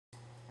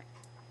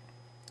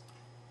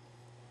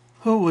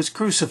Who was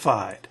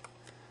crucified?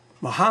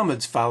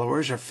 Muhammad's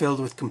followers are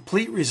filled with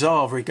complete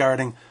resolve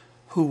regarding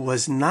who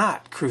was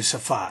not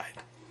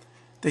crucified.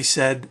 They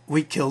said,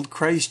 "We killed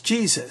Christ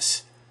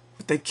Jesus."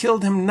 But they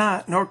killed him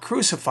not, nor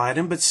crucified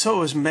him, but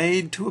so as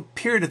made to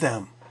appear to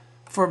them.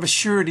 For of a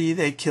surety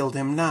they killed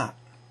him not.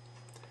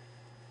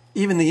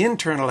 Even the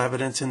internal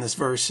evidence in this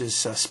verse is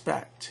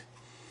suspect.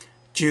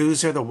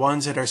 Jews are the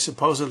ones that are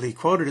supposedly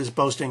quoted as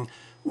boasting,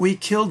 "We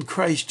killed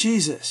Christ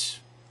Jesus."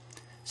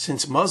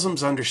 Since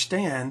Muslims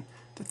understand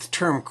that the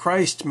term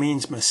Christ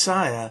means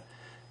Messiah,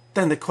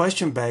 then the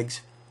question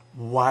begs,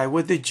 why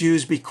would the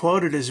Jews be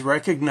quoted as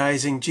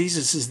recognizing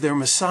Jesus as their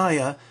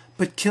Messiah,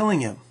 but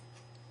killing him?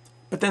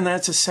 But then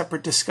that's a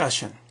separate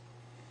discussion.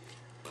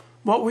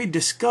 What we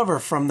discover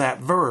from that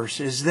verse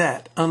is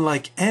that,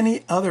 unlike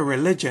any other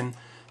religion,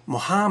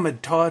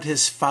 Muhammad taught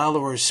his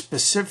followers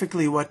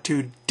specifically what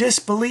to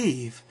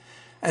disbelieve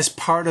as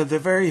part of the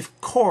very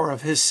core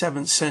of his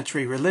 7th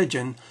century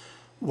religion,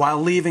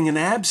 while leaving an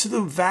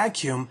absolute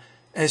vacuum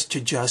as to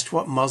just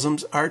what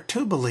Muslims are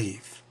to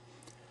believe.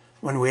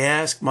 When we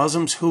ask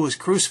Muslims who was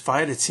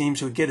crucified, it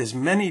seems we get as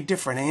many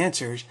different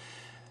answers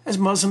as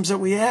Muslims that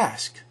we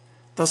ask.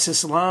 Thus,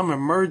 Islam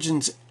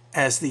emerges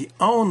as the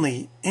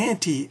only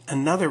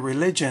anti-another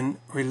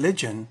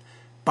religion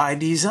by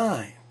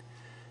design.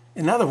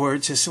 In other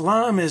words,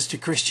 Islam is to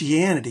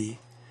Christianity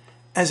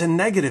as a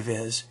negative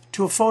is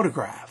to a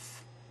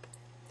photograph.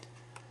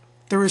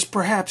 There is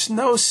perhaps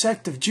no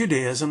sect of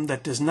Judaism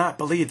that does not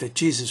believe that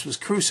Jesus was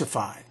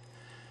crucified.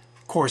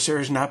 Of course, there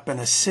has not been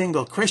a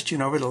single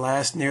Christian over the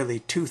last nearly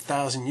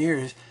 2,000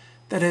 years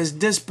that has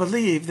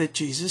disbelieved that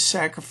Jesus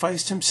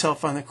sacrificed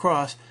himself on the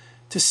cross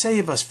to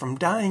save us from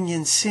dying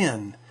in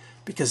sin,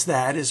 because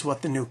that is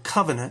what the New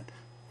Covenant,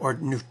 or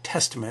New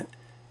Testament,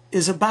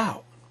 is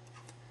about.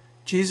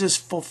 Jesus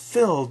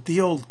fulfilled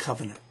the Old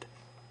Covenant.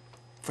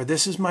 For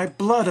this is my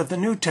blood of the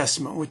New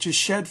Testament, which is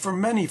shed for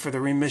many for the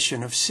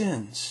remission of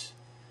sins.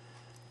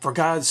 For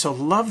God so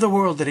loved the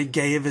world that he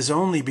gave his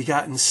only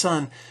begotten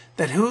Son,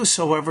 that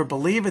whosoever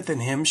believeth in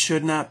him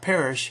should not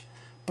perish,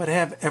 but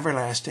have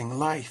everlasting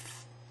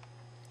life.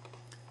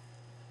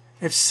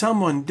 If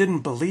someone didn't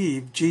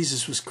believe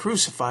Jesus was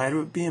crucified, it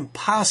would be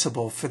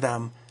impossible for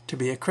them to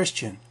be a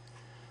Christian.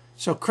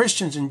 So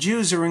Christians and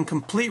Jews are in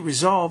complete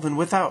resolve and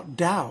without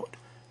doubt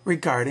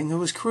regarding who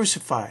was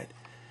crucified.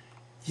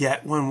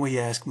 Yet when we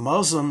ask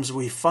Muslims,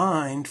 we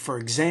find, for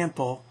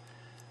example,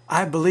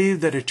 "I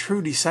believe that a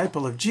true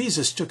disciple of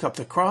Jesus took up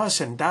the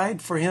cross and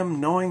died for him,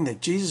 knowing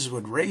that Jesus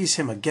would raise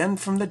him again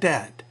from the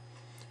dead."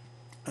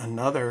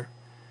 Another,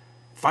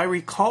 "If I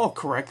recall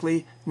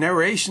correctly,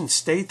 narrations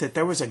state that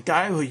there was a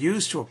guy who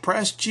used to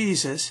oppress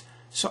Jesus,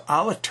 so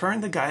Allah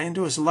turned the guy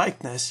into his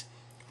likeness."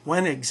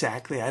 When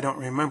exactly, I don't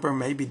remember,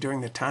 maybe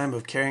during the time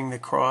of carrying the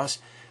cross,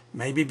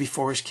 maybe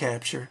before his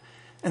capture.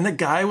 And the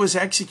guy was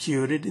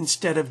executed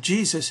instead of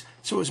Jesus,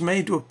 so it was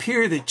made to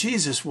appear that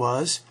Jesus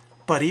was,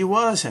 but he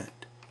wasn't.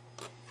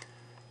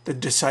 The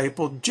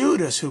disciple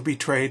Judas who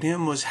betrayed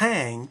him was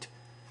hanged.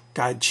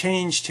 God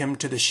changed him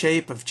to the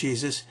shape of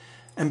Jesus,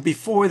 and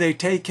before they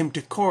take him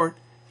to court,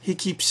 he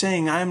keeps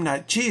saying, "I am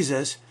not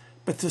Jesus,"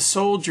 but the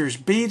soldiers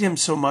beat him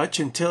so much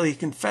until he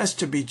confessed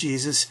to be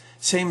Jesus,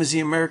 same as the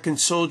American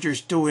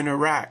soldiers do in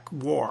Iraq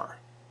war.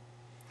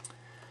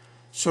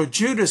 So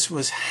Judas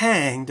was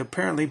hanged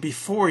apparently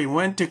before he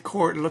went to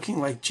court looking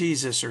like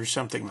Jesus or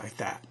something like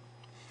that.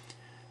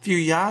 If you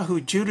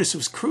Yahoo Judas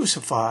was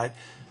crucified,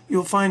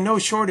 you'll find no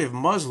shortage of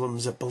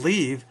Muslims that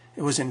believe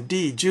it was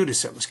indeed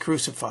Judas that was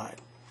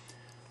crucified.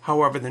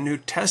 However, the New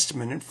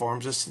Testament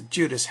informs us that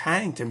Judas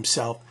hanged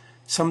himself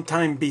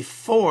sometime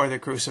before the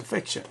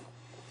crucifixion,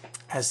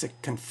 as the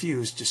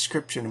confused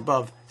description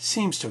above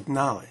seems to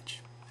acknowledge.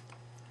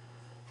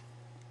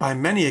 By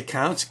many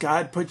accounts,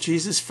 God put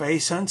Jesus'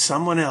 face on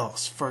someone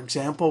else. For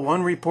example,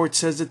 one report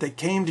says that they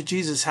came to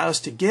Jesus' house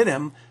to get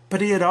him,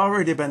 but he had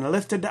already been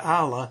lifted to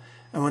Allah,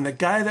 and when the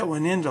guy that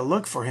went in to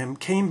look for him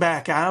came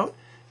back out,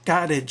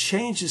 God had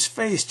changed his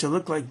face to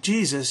look like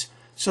Jesus,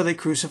 so they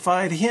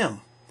crucified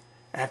him.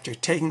 After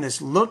taking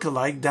this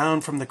look-alike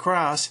down from the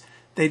cross,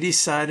 they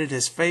decided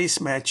his face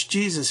matched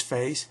Jesus'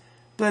 face,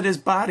 but his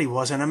body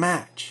wasn't a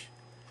match.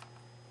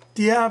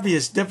 The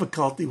obvious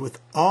difficulty with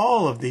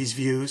all of these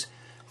views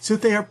is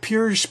that they are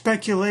pure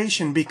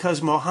speculation,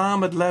 because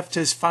Muhammad left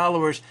his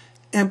followers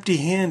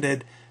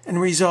empty-handed and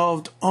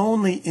resolved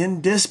only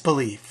in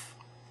disbelief.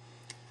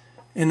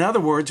 In other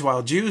words,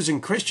 while Jews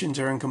and Christians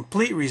are in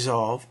complete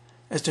resolve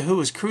as to who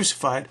was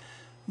crucified,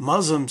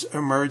 Muslims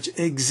emerge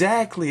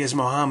exactly as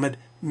Muhammad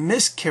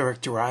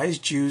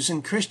mischaracterized Jews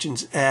and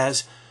Christians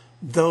as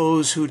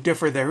those who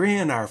differ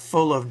therein are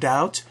full of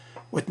doubts,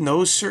 with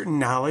no certain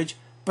knowledge,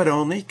 but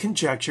only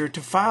conjecture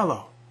to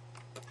follow.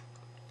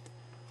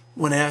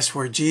 When asked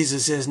where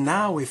Jesus is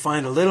now, we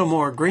find a little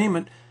more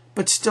agreement,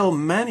 but still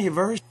many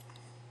versions.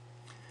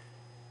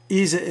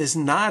 Isa is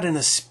not in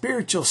a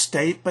spiritual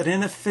state, but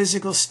in a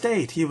physical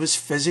state. He was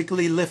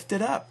physically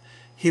lifted up.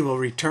 He will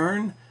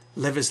return,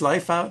 live his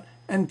life out,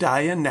 and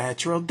die a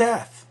natural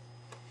death.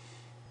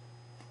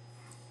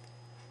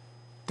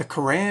 The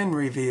Quran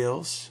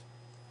reveals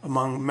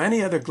among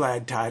many other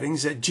glad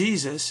tidings, that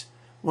Jesus,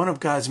 one of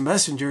God's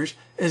messengers,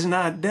 is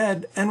not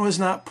dead and was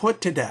not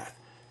put to death.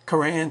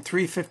 Quran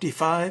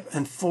 3:55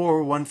 and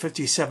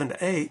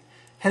 4:157-8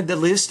 had the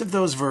list of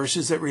those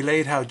verses that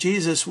relate how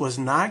Jesus was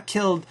not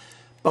killed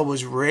but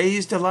was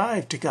raised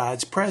alive to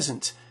God's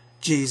presence.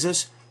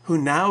 Jesus, who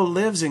now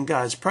lives in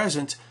God's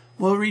presence,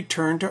 will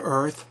return to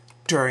earth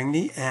during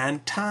the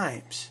end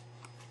times.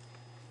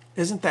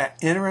 Isn't that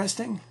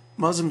interesting?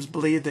 Muslims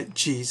believe that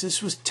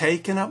Jesus was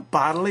taken up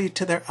bodily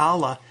to their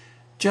Allah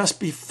just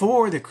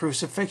before the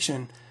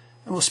crucifixion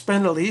and will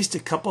spend at least a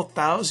couple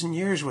thousand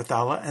years with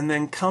Allah and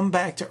then come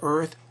back to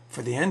earth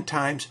for the end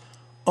times,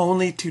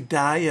 only to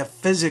die a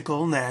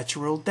physical,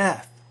 natural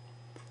death.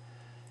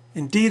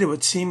 Indeed, it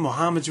would seem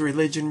Muhammad's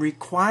religion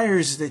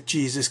requires that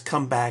Jesus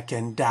come back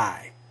and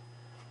die.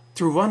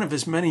 Through one of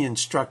his many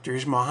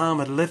instructors,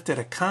 Muhammad lifted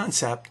a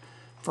concept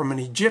from an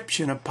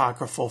Egyptian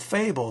apocryphal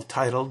fable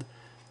titled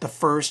The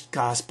First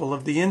Gospel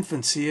of the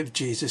Infancy of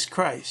Jesus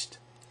Christ.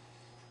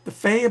 The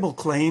fable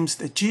claims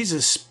that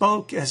Jesus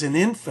spoke as an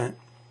infant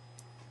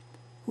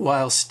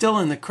while still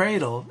in the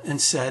cradle and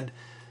said,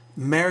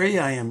 "Mary,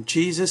 I am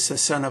Jesus, the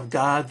Son of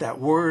God, that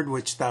word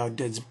which thou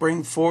didst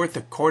bring forth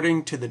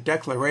according to the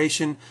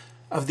declaration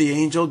of the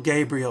angel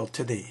Gabriel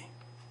to thee."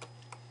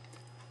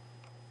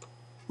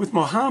 With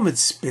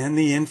Muhammad's spin,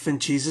 the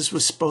infant Jesus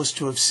was supposed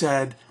to have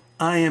said,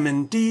 "I am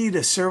indeed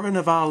a servant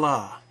of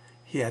Allah.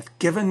 He hath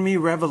given me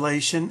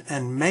revelation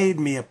and made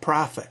me a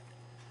prophet.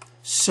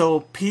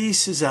 So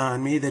peace is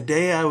on me the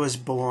day I was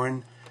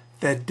born,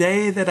 the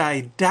day that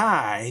I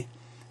die,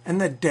 and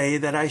the day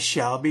that I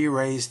shall be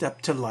raised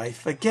up to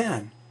life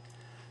again."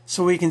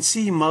 So we can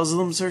see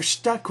Muslims are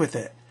stuck with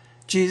it.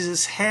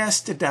 Jesus has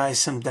to die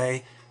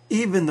someday,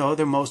 even though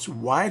their most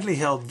widely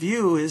held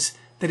view is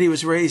that he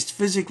was raised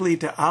physically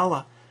to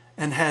Allah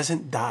and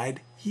hasn't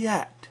died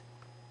yet.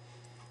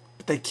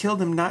 But they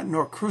killed him not,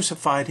 nor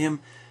crucified him.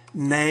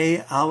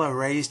 Nay, Allah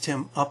raised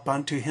him up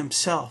unto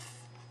himself.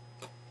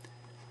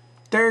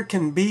 There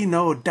can be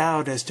no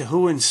doubt as to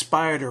who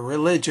inspired a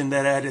religion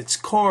that at its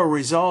core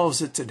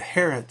resolves its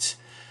adherents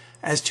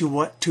as to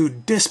what to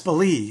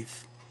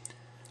disbelieve.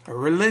 A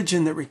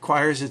religion that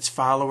requires its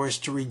followers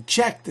to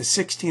reject the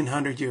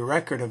 1600-year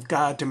record of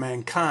God to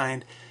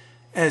mankind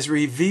as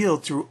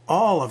revealed through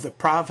all of the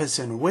prophets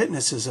and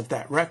witnesses of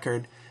that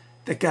record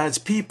that God's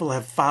people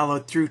have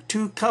followed through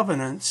 2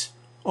 covenants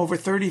over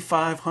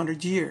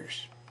 3,500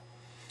 years.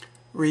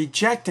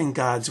 Rejecting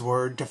God's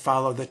word to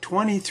follow the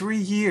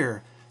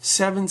 23-year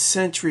 7th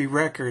century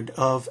record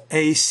of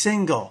a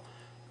single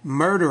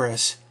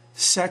murderous,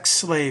 sex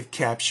slave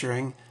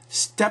capturing,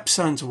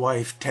 stepson's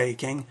wife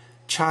taking,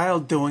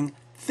 child doing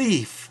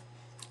thief,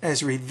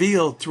 as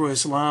revealed through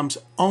Islam's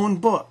own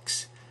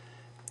books.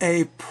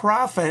 A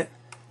prophet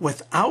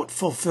without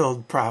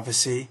fulfilled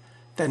prophecy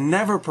that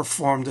never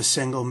performed a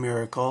single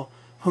miracle,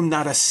 whom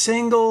not a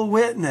single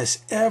witness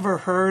ever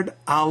heard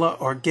Allah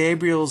or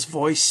Gabriel's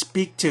voice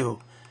speak to.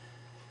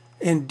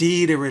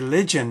 Indeed, a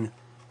religion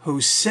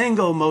whose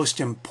single most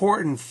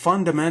important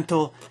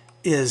fundamental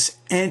is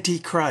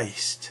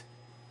Antichrist.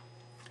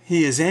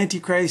 He is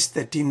Antichrist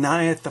that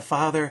denieth the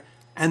Father,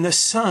 and the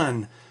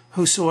Son.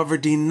 Whosoever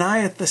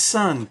denieth the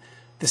Son,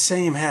 the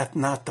same hath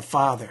not the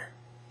Father.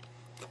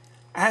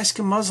 Ask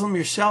a Muslim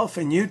yourself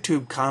in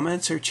YouTube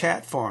comments or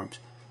chat forums,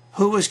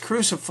 who was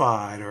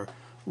crucified, or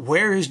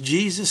where is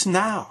Jesus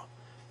now?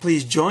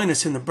 Please join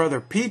us in the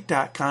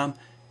BrotherPete.com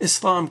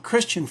Islam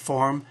Christian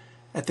Forum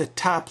at the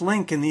top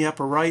link in the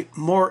upper right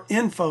More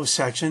Info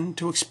section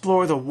to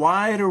explore the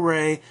wide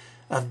array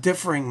of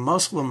differing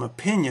Muslim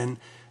opinion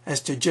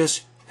as to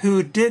just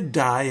who did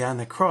die on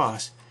the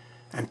cross,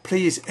 and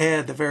please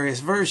add the various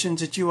versions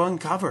that you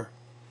uncover.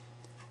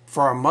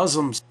 For our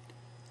Muslim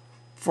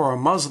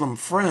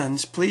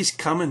friends, please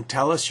come and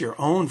tell us your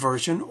own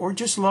version or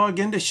just log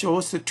in to show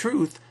us the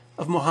truth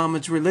of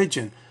Muhammad's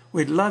religion.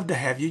 We'd love to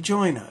have you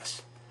join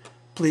us.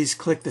 Please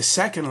click the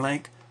second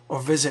link or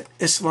visit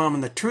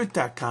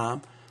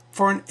IslamandTheTruth.com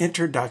for an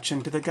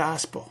introduction to the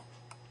gospel.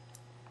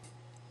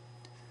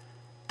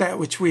 That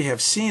which we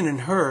have seen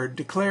and heard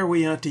declare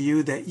we unto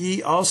you, that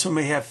ye also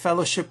may have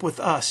fellowship with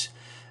us.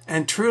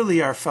 And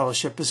truly our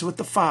fellowship is with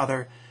the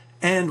Father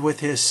and with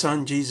his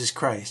Son Jesus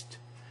Christ.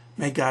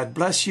 May God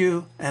bless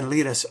you and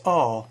lead us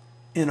all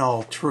in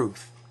all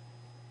truth.